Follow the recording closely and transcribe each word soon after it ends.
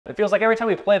It feels like every time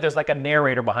we play, there's like a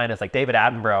narrator behind us, like David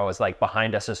Attenborough is like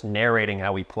behind us just narrating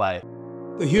how we play.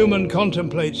 The human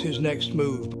contemplates his next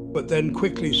move, but then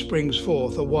quickly springs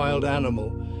forth a wild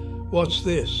animal. What's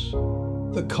this?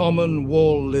 The common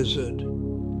wall lizard.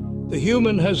 The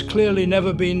human has clearly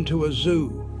never been to a zoo.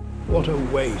 What a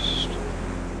waste.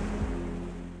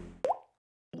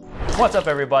 What's up,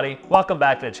 everybody? Welcome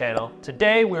back to the channel.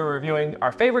 Today we're reviewing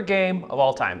our favorite game of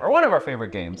all time, or one of our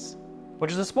favorite games,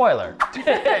 which is a spoiler.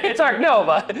 It's Ark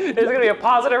Nova. It's gonna be a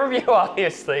positive review,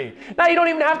 obviously. Now you don't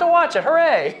even have to watch it,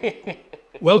 hooray!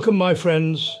 Welcome, my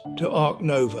friends, to Ark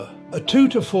Nova, a 2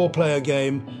 to 4 player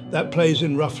game that plays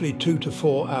in roughly 2 to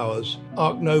 4 hours.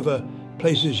 Ark Nova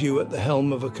places you at the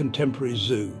helm of a contemporary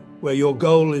zoo, where your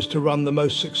goal is to run the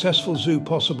most successful zoo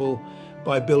possible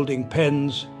by building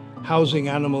pens, housing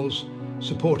animals,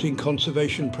 supporting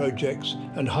conservation projects,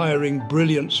 and hiring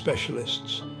brilliant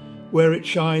specialists. Where it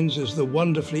shines is the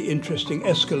wonderfully interesting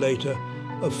escalator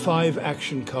of 5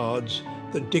 action cards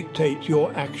that dictate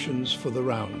your actions for the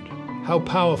round. How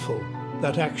powerful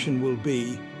that action will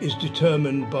be is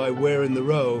determined by where in the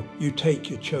row you take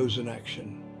your chosen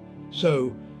action.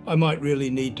 So, I might really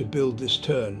need to build this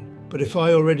turn, but if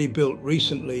I already built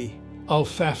recently, I'll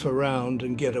faff around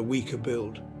and get a weaker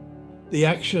build. The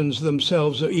actions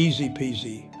themselves are easy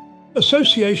peasy.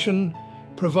 Association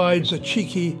provides a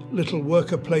cheeky little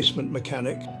worker placement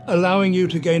mechanic, allowing you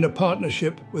to gain a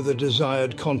partnership with a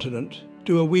desired continent,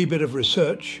 do a wee bit of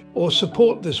research, or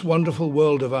support this wonderful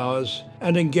world of ours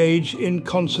and engage in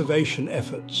conservation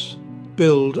efforts.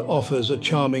 Build offers a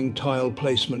charming tile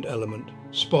placement element.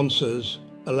 Sponsors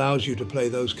allows you to play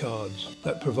those cards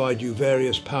that provide you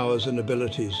various powers and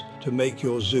abilities to make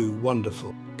your zoo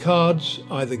wonderful. Cards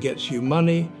either gets you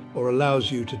money or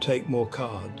allows you to take more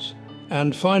cards.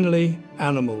 And finally,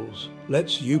 animals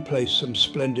lets you place some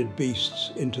splendid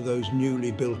beasts into those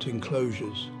newly built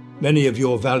enclosures. Many of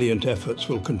your valiant efforts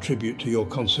will contribute to your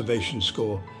conservation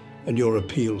score and your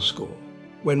appeal score.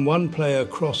 When one player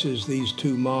crosses these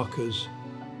 2 markers,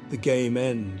 the game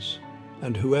ends,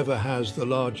 and whoever has the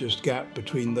largest gap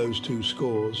between those 2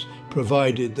 scores,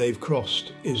 provided they've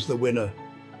crossed, is the winner.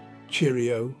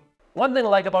 Cheerio. One thing I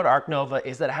like about Ark Nova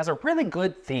is that it has a really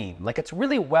good theme. Like, it's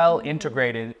really well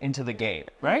integrated into the game,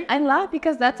 right? I laugh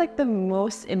because that's like the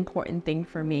most important thing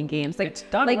for me in games. Like, it's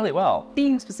done really well.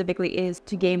 Theme specifically is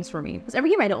to games for me. Because every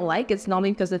game I don't like, it's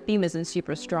normally because the theme isn't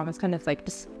super strong. It's kind of like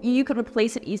just, you could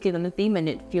replace it easily than the theme and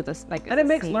it feels like and it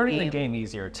makes learning the game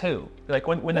easier too. Like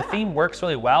when the theme works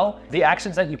really well, the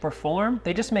actions that you perform,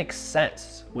 they just make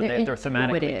sense when they're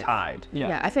thematically tied.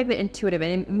 Yeah, I feel like they're intuitive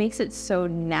and it makes it so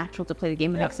natural to play the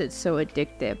game. It makes it so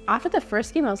addictive. After the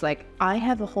first game, I was like, I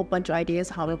have a whole bunch of ideas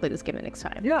how to play this game the next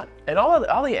time. Yeah, and all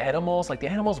the animals, like the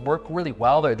animals work really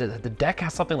well. The deck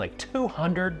has something like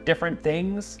 200 different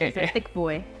things. It's a thick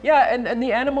boy. Yeah, and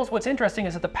the animals, what's interesting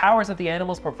is that the powers that the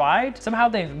animals provide, somehow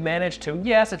they've managed to,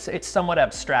 yes, it's somewhat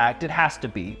abstract, it has to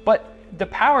be, but the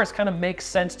powers kind of make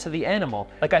sense to the animal.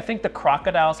 Like, I think the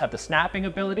crocodiles have the snapping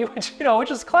ability,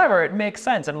 which is clever. It makes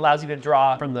sense and allows you to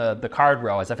draw from the card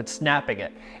row as if it's snapping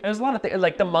it. And there's a lot of things,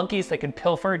 like the monkeys, they can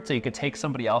pilfer so you could take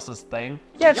somebody else's thing.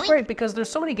 Yeah, it's great because there's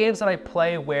so many games that I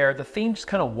play where the theme just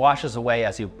kind of washes away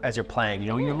as you're playing.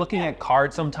 You're looking at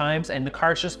cards sometimes and the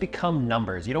cards just become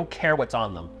numbers. You don't care what's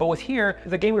on them. But with here,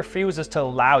 the game refuses to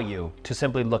allow you to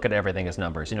simply look at everything as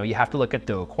numbers. You have to look at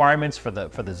the requirements for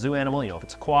the zoo animal, if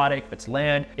it's aquatic, if it's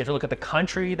land. You have to look at the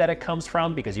country that it comes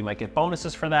from because you might get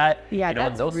bonuses for that. Yeah,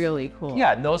 that's really cool.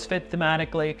 Yeah, and those fit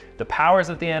thematically. The powers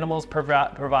that the animals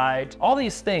provide. All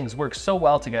these things work so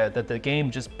well together that the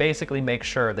game just basically makes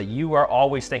sure that you are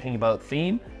always thinking about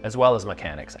theme as well as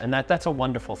mechanics. And that's a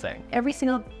wonderful thing. Every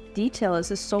single detail is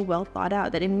just so well thought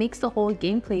out that it makes the whole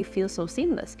gameplay feel so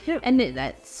seamless. Yeah. And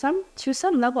to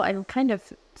some level, I'm kind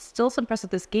of still so impressed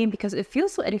with this game because it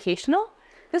feels so educational.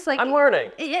 It's like, I'm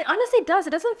learning. It honestly does.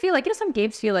 It doesn't feel like, some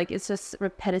games feel like it's just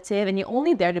repetitive and you're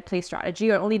only there to play strategy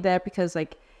or only there because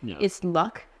it's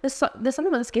luck. There's something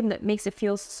about this game that makes it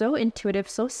feel so intuitive,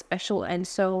 so special, and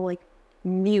so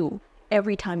new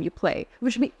every time you play,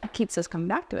 which keeps us coming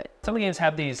back to it. Some games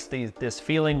have this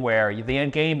feeling where the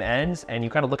end game ends and you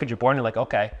kind of look at your board and you're like,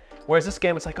 okay. Whereas this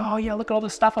game, it's like, oh yeah, look at all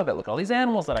this stuff I built. Look at all these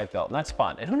animals that I built. And that's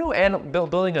fun. And who knew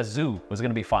building a zoo was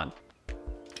going to be fun?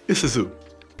 It's a zoo.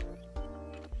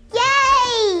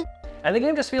 And the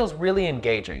game just feels really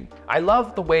engaging. I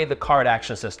love the way the card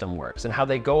action system works and how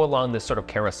they go along this sort of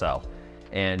carousel.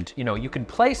 And you can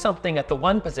play something at the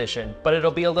one position, but it'll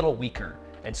be a little weaker.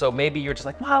 And so maybe you're just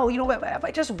like, wow, if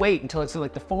I just wait until it's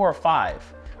like the 4 or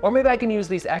 5, or maybe I can use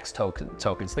these X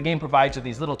tokens. The game provides you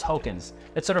these little tokens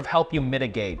that sort of help you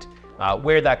mitigate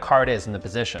where that card is in the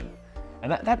position.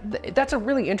 And that's a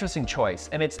really interesting choice.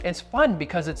 And it's fun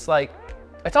because it's like,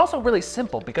 it's also really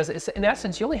simple because it's, in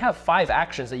essence, you only have 5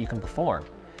 actions that you can perform.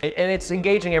 And it's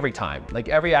engaging every time. Like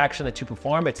every action that you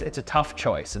perform, it's a tough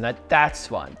choice, and that's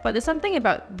fun. But there's something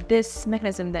about this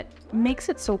mechanism that makes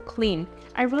it so clean.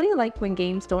 I really like when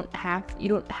games you don't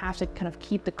have to kind of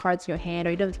keep the cards in your hand,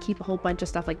 or you don't have to keep a whole bunch of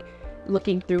stuff like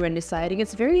looking through and deciding.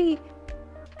 It's very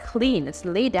clean. It's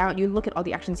laid out. You look at all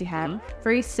the actions you have.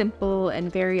 Very simple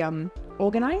and very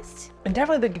organized. And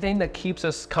definitely the thing that keeps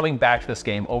us coming back to this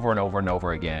game over and over and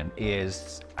over again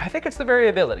is, I think it's the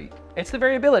variability. It's the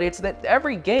variability. It's that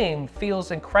every game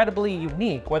feels incredibly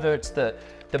unique, whether it's the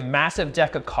massive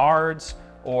deck of cards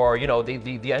or, you know,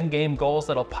 the end game goals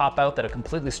that'll pop out that'll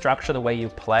completely structure the way you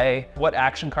play. What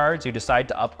action cards you decide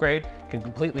to upgrade can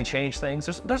completely change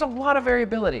things. There's a lot of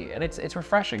variability, and it's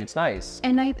refreshing. It's nice.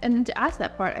 And to add to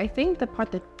that part, I think the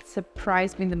part that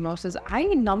surprised me the most is I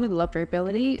normally love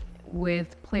variability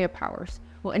with player powers.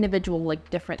 Well, individual, like,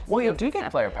 different. Well, you do get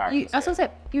player powers. As I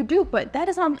said, you do, but that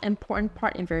is not an important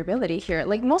part in variability here.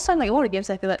 Like, most time, like, older games,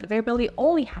 I feel that the variability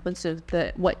only happens to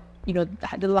the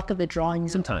luck of the drawing.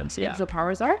 Sometimes, yeah. The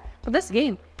powers are. But this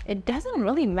game, it doesn't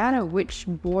really matter which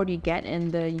board you get and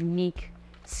the unique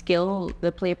skill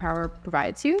the player power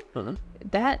provides you.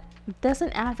 That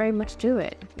doesn't add very much to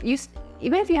it.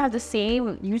 Even if you have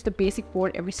use the basic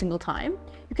board every single time,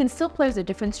 you can still play with a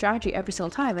different strategy every single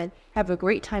time and have a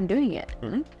great time doing it.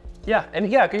 Yeah,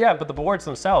 but the boards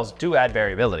themselves do add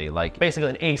variability, like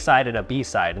basically an A side and a B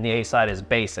side, and the A side is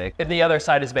basic, and the other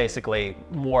side is basically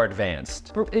more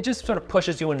advanced. It just sort of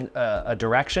pushes you in a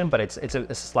direction, but it's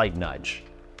a slight nudge.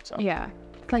 So. Yeah,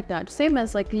 it's like that. Same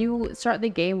as like you start the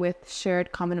game with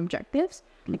shared common objectives,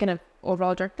 like kind of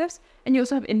overall objectives, and you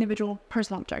also have individual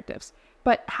personal objectives.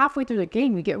 But halfway through the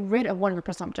game, you get rid of one of your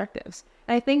personal objectives.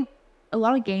 And I think a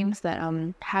lot of games that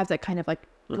have that kind of like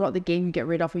throughout the game you get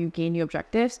rid of or you gain new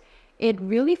objectives, it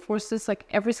really forces like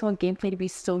every single gameplay to be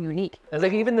so unique. It's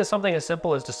like even there's something as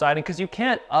simple as deciding, because you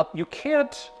can't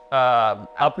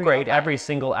upgrade every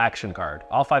single action card.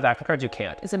 All 5 action cards you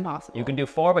can't. It's impossible. You can do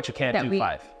 4, but you can't do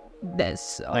 5.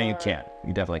 No, you can't.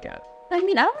 You definitely can't. I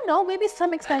mean, I don't know. Maybe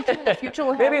some expansion in the future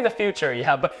will have. Maybe in the future,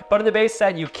 yeah. But in the base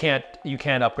set, you can't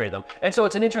upgrade them. And so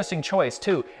it's an interesting choice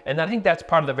too. And I think that's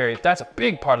a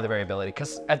big part of the variability.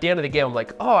 Because at the end of the game, I'm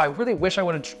like, oh, I really wish I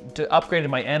would have upgraded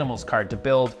my animals card to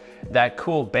build that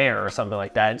cool bear or something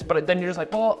like that. But then you're just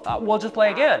like, well, we'll just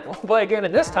play again. We'll play again,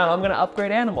 and this time I'm going to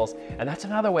upgrade animals. And that's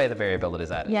another way the variability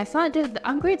is added. Yeah, it's not just the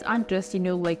upgrades aren't just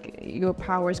like your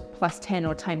powers plus 10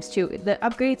 or times 2. The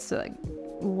upgrades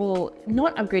will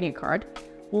not upgrading a card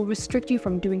will restrict you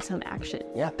from doing some action.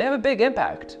 Yeah, they have a big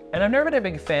impact. And I've never been a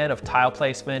big fan of tile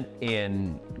placement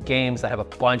in games that have a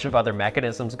bunch of other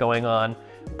mechanisms going on.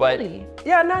 But really?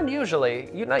 Yeah, not usually,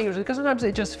 because sometimes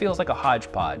it just feels like a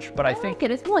hodgepodge. But I think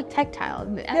like it's more like tactile.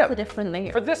 That's a different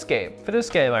layer. For this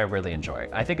game, I really enjoy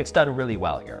it. I think it's done really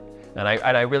well here. And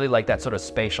I really like that sort of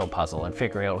spatial puzzle and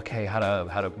figuring out, okay, how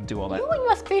to do all that. You and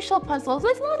your spatial puzzles,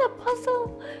 it's not a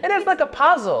puzzle. It is like a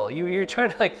puzzle. You're trying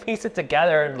to like piece it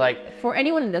together and like. For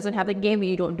anyone who doesn't have the game,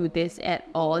 you don't do this at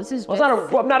all. This is. Well,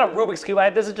 I'm not a Rubik's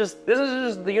Cube. This is just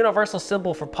the universal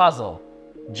symbol for puzzle.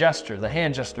 Gesture, the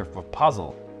hand gesture for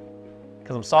puzzle.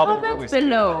 Because I'm solving Rubik's Cube.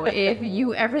 Below if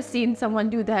you ever seen someone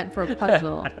do that for a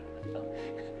puzzle.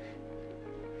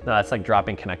 No, that's like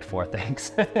dropping Connect 4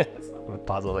 things.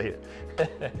 Puzzle.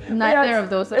 Neither of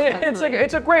those.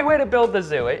 It's a great way to build the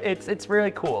zoo. It's really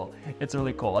cool. It's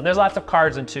really cool. And there's lots of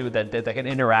cards in too that can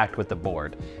interact with the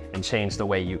board and change the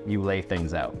way you lay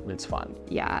things out. It's fun.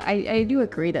 Yeah, I do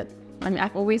agree that. I mean,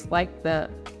 I've always liked the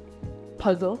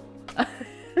puzzle.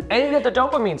 And you get the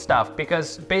dopamine stuff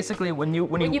because basically when you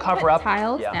cover put up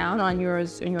tiles down on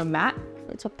your mat,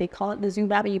 that's what they call it, the zoo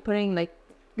map, and you putting like.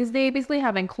 Because they basically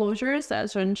have enclosures that are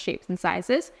certain shapes and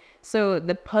sizes. So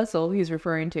the puzzle he's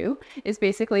referring to is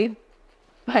basically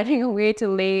finding a way to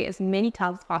lay as many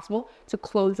tiles as possible to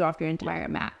close off your entire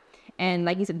map. And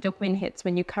like you said, dopamine hits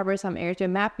when you cover some areas of your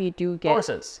map, you do get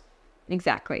bonuses.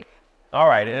 Exactly. All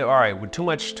right. With too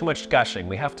much gushing.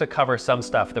 We have to cover some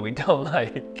stuff that we don't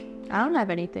like. I don't have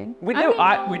anything. We do.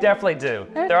 We definitely do.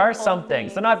 There are some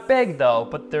things. They're not big though,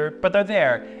 but they're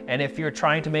there. And if you're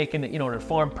trying to make an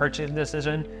informed purchasing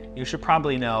decision, you should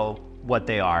probably know what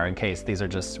they are in case these are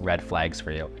just red flags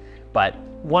for you. But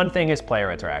one thing is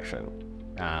player interaction.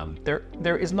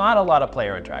 There is not a lot of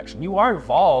player interaction. You are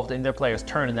involved in their player's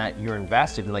turn in that you're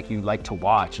invested, and like you like to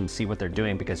watch and see what they're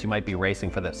doing because you might be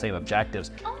racing for the same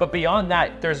objectives. But beyond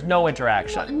that, there's no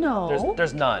interaction. No.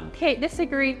 There's none. Okay,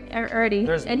 disagree already.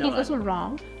 There's and none. he's also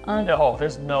wrong. No,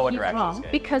 there's no He's interaction. wrong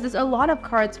because there's a lot of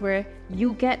cards where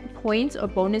you get points or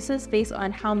bonuses based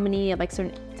on how many like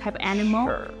certain type of animal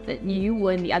that you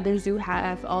and the other zoo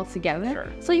have all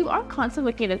together. So you are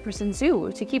constantly looking at a person's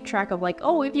zoo to keep track of like,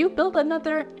 oh, if you build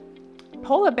another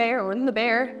polar bear or the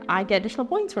bear, I get additional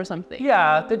points for something.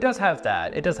 Yeah, it does have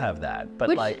that. It does have that.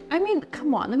 But like, I mean,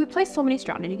 come on, like, we play so many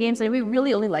strategy games and we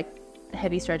really only like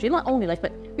heavy strategy. Not only like,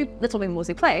 but that's what we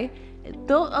mostly play.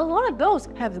 Though a lot of those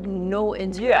have no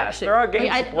interaction. Yes, there are games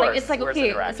like, it's like,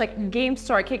 okay, it's like game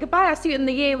start, okay, goodbye, I'll see you in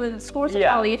the game and the scores are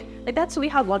tallied. Like that's the way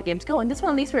how a lot of games go. And this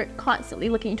one, at least we're constantly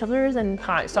looking at each other's and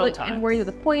worried with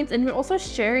the points, and we're also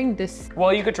sharing this.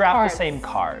 Well, you could draft the same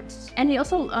cards. And you're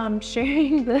also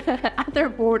sharing the other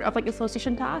board of like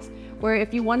association tasks, where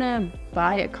if you want to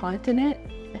buy a continent,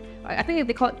 I think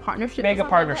they call it partnership. Make a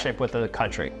partnership with a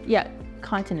country. Yeah.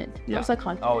 Continent. Yeah. Also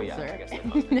continent. Oh yeah. Sorry. I guess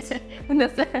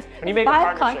When you make a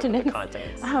partnership with the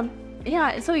continents.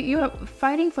 Yeah. So you're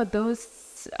fighting for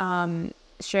those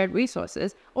shared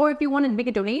resources, or if you want to make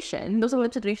a donation, those are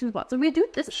limited donation spots. So we do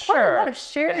this quite a lot of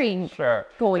sharing.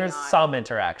 Going There's on. some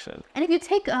interaction. And if you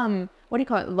take what do you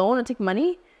call it, loan or take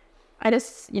money, I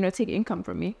just take income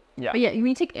from me. Yeah. But yeah, when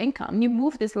you take income, you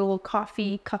move this little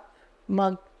coffee cup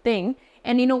mug thing,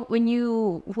 and when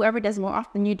whoever does more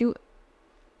often, you do.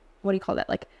 What do you call that?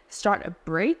 Like start a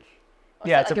break?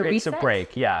 Yeah, it's a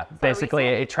break. Yeah, basically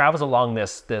it travels along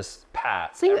this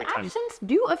path. So your actions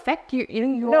do affect your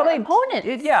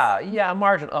opponent. Yeah,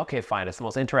 margin. Okay, fine. It's the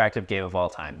most interactive game of all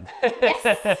time.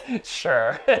 Yes.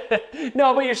 Sure.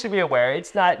 No, but you should be aware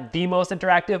it's not the most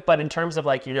interactive, but in terms of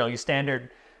like your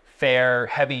standard fair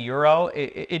heavy Euro,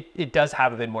 it does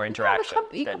have a bit more interaction.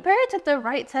 You compare it to the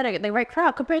right setting, the right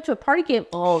crowd, compared to a party game.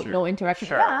 No interaction.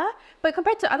 Sure. Yeah, but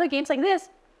compared to other games like this,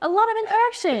 a lot of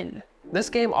interaction. This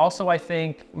game also, I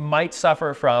think, might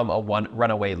suffer from a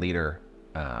runaway leader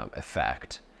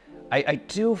effect. I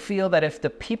do feel that if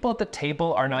the people at the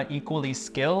table are not equally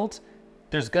skilled,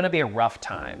 there's gonna be a rough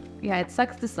time. Yeah, it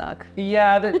sucks to suck.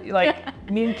 Yeah, like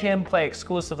me and Kim play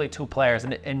exclusively 2 players,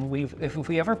 and if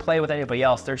we ever play with anybody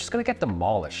else, they're just gonna get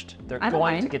demolished. They're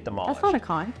going to get demolished. That's not a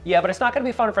con. Yeah, but it's not gonna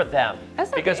be fun for them.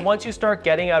 Because once you start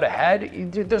getting out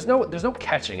ahead, there's no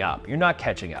catching up. You're not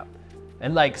catching up.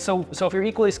 And like, so if you're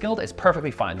equally skilled, it's perfectly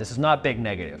fine. This is not big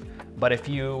negative. But if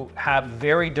you have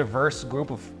very diverse group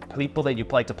of people that you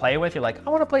like to play with, you're like, I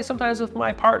want to play sometimes with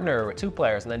my partner with 2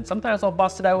 players, and then sometimes I'll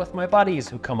bust it out with my buddies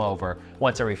who come over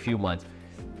once every few months.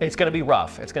 It's gonna be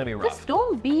rough. It's gonna be rough. Just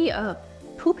don't be a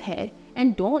poop head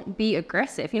and don't be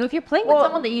aggressive. If you're playing with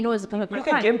someone that is playing with, you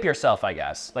can gimp yourself, I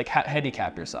guess, like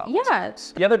handicap yourself. Yeah.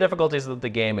 The other difficulties of the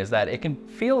game is that it can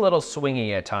feel a little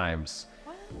swingy at times.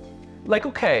 Like,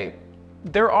 okay,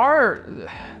 there are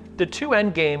the 2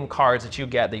 end game cards that you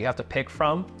get that you have to pick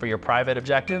from for your private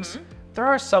objectives. There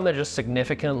are some that are just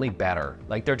significantly better.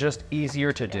 Like they're just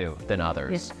easier to do than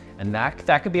others. Yes. And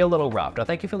that could be a little rough. Now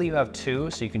thankfully you have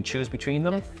 2 so you can choose between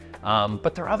them.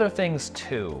 But there are other things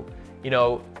too.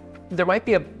 There might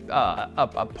be a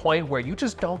point where you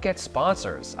just don't get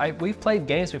sponsors. We've played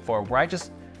games before where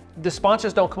the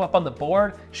sponsors don't come up on the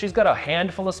board. She's got a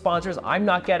handful of sponsors. I'm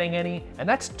not getting any, and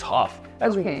that's tough.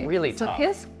 That's really tough. So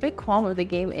his big qualm with the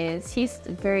game is he's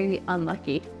very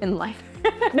unlucky in life.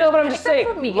 No, but I'm just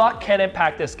saying, luck can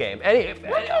impact this game. Luck can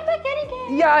impact any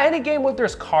game. Yeah, any game where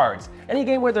there's cards. Any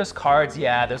game where there's cards,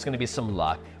 yeah, there's gonna be some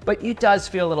luck. But it does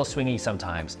feel a little swingy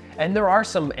sometimes. And there are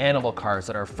some animal cards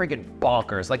that are friggin'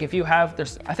 bonkers. Like if you have,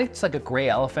 I think it's like a gray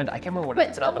elephant. I can't remember what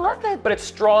it's another card. But it's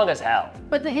strong as hell.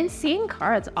 But the insane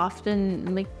cards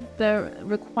often, like the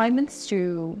requirements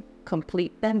to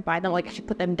complete them, buy them, like actually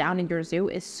put them down in your zoo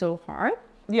is so hard.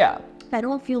 Yeah. I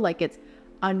don't feel like it's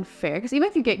unfair. Because even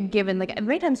if you get given, like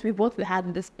many times we both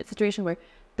had this situation where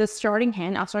our starting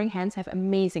hands have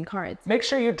amazing cards. Make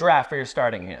sure you draft for your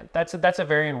starting hand. That's a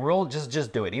variant rule.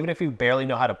 Just do it. Even if you barely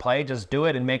know how to play, just do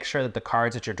it and make sure that the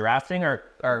cards that you're drafting are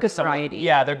good variety.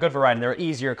 Yeah, they're good variety. They're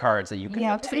easier cards that you can.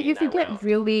 Yeah, if you get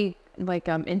really like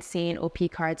insane OP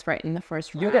cards right in the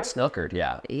first round, you get snookered.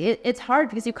 Yeah, it's hard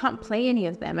because you can't play any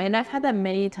of them. And I've had that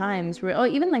many times where,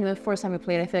 even like the first time we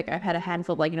played, I feel like I've had a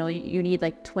handful of like, you need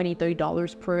like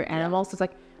 $20-30 per animal. So it's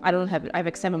like I have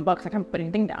like $7. I can't put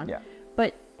anything down. Yeah,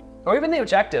 but. Or even the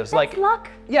objectives, like luck.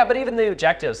 Yeah, but even the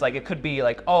objectives, like it could be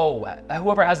like, oh,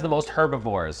 whoever has the most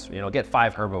herbivores, get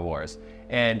 5 herbivores,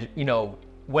 and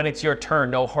when it's your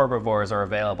turn, no herbivores are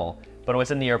available. But when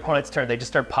it's in your opponent's turn, they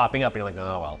just start popping up, and you're like,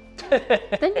 oh well.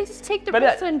 Then you just take the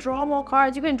risk and draw more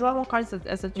cards. You can draw more cards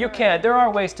as a turn. You can. There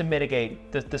are ways to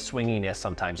mitigate the swinginess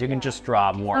sometimes. You can just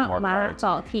draw more cards.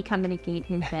 Fault. He communicated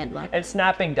his bad luck. And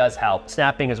snapping does help.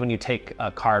 Snapping is when you take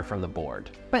a card from the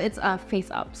board. But it's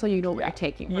face up, so you know what you're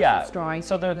taking. Yeah. Drawing.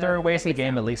 So there are ways the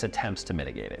game at least attempts to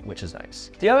mitigate it, which is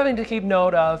nice. The other thing to keep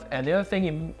note of, and the other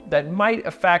thing that might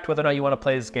affect whether or not you want to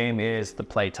play this game is the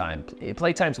playtime.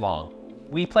 Playtime's long.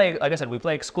 We play, like I said, we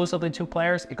play exclusively 2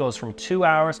 players. It goes from 2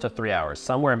 hours to 3 hours,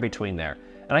 somewhere in between there.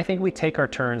 And I think we take our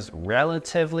turns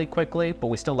relatively quickly, but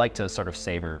we still like to sort of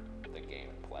savor the game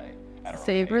and play.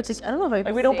 Savor? I don't know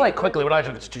if we don't play quickly. We're not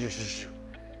just...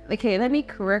 Okay, let me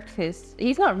correct his.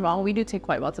 He's not wrong. We do take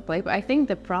quite well to play, but I think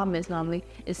the problem is normally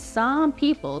some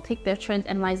people take their turns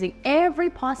analyzing every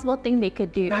possible thing they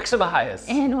could do. Maximize.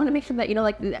 And want to make sure that,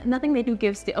 like, nothing they do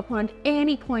gives the opponent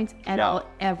any points at all,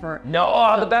 ever.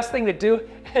 No, the best thing to do,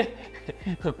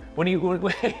 when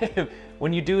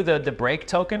you do the break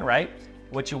token, right?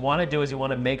 What you want to do is you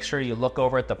want to make sure you look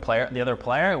over at the other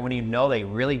player when you know they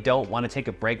really don't want to take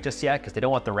a break just yet because they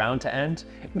don't want the round to end.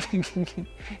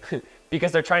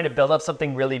 Because they're trying to build up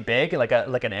something really big, like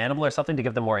an animal or something to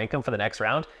give them more income for the next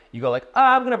round. You go like, oh,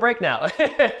 I'm gonna break now.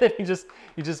 Then you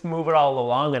just move it all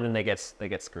along, and then they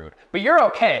get screwed. But you're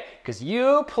okay because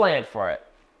you planned for it.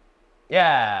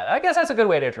 Yeah, I guess that's a good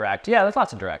way to interact. Yeah, there's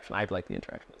lots of interaction. I like the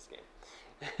interaction in this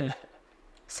game.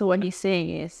 So what he's saying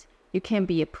is, you can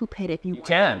be a poophead if you want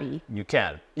to be. You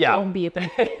can. Yeah. Don't be a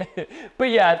poophead. But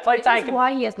yeah, playtime. That's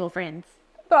why he has no friends.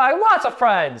 Oh, I have lots of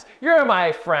friends. You're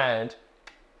my friend.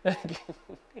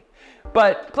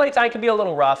 But playtime can be a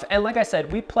little rough, and like I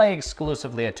said, we play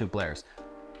exclusively at 2 players.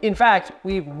 In fact,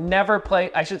 we've never played,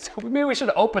 maybe we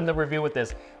should open the review with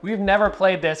this. We've never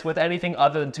played this with anything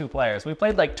other than 2 players. We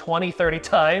played like 20, 30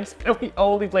 times, and we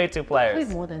only played 2 players.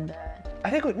 Way more than that.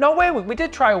 I think, we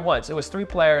did try once. It was 3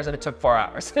 players, and it took 4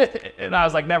 hours. And I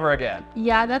was like, never again.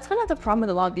 Yeah, that's kind of the problem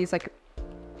with a lot of these, like,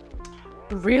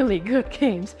 really good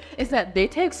games, is that they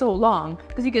take so long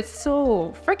because you get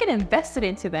so freaking invested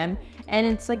into them, and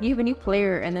it's like you have a new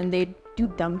player and then they do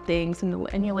dumb things,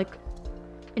 and you're like,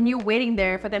 and you're waiting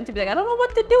there for them to be like, I don't know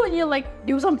what to do, and you're like,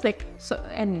 do something. So,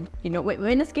 and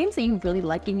when it's games that you really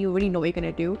like and you already know what you're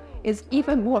gonna do, is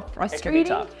even more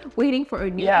frustrating waiting for a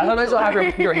new sometimes you'll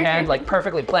have your hand like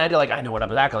perfectly planned. You're like, I know what I'm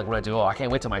exactly like, what I do. Oh, I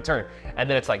can't wait till my turn. And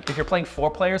then it's like, if you're playing 4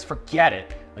 players, forget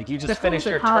it. Like you just finished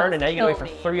your turn, and now you gotta wait for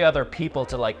 3 other people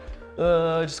to like,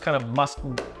 just kind of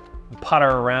putter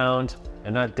around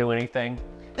and not do anything.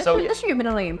 That's your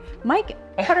middle name, Mike.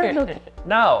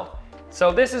 No.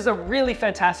 So this is a really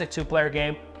fantastic 2-player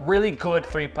game, really good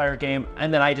 3-player game,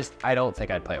 and then I don't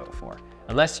think I'd play it with 4.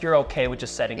 Unless you're okay with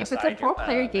just setting aside. If it's a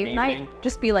 4-player game night,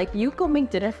 just be like, you go make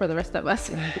dinner for the rest of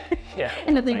us. Yeah.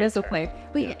 And I think that's will play.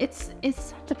 But yeah, it's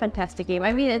such a fantastic game.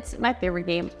 I mean, it's my favorite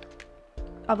game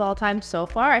of all time so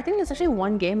far. I think there's actually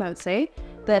one game I would say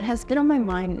that has been on my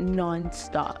mind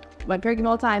non-stop. My favorite game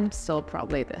of all time, still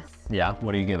probably this. Yeah,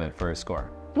 what do you give it for a score?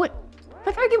 What?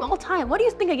 My favorite game of all time. What do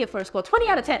you think I get for a score? 20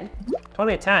 out of 10.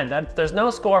 20 out of 10. There's no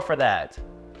score for that.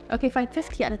 Okay, fine.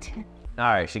 50 out of 10. All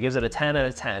right, she gives it a 10 out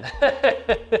of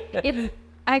 10.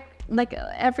 I like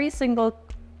every single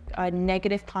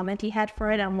negative comment he had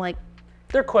for it. I'm like,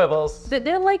 they're quibbles.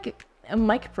 They're like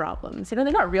mic problems. They're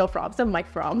not real problems. They're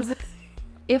mic problems.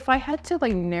 If I had to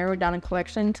like narrow down a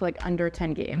collection to like under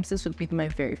 10 games, this would be my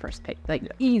very first pick. Like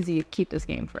easy, keep this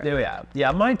game forever.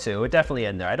 Yeah, mine too. It definitely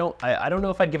in there. I don't know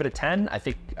if I'd give it a 10. I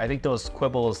think those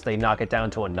quibbles, they knock it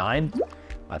down to a 9.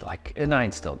 But like a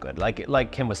 9's still good.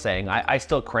 Like Kim was saying, I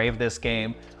still crave this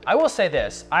game. I will say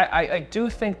this. I do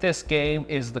think this game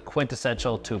is the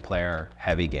quintessential 2-player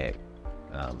heavy game.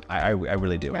 I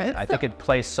really do. Right? I think it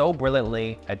plays so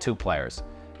brilliantly at 2 players.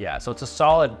 Yeah, so it's a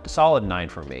solid 9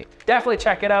 for me. Definitely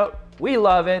check it out. We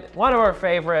love it. One of our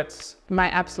favorites. My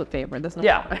absolute favorite. There's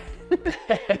no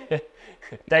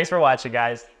Thanks for watching,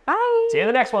 guys. Bye. See you in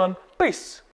the next one. Peace.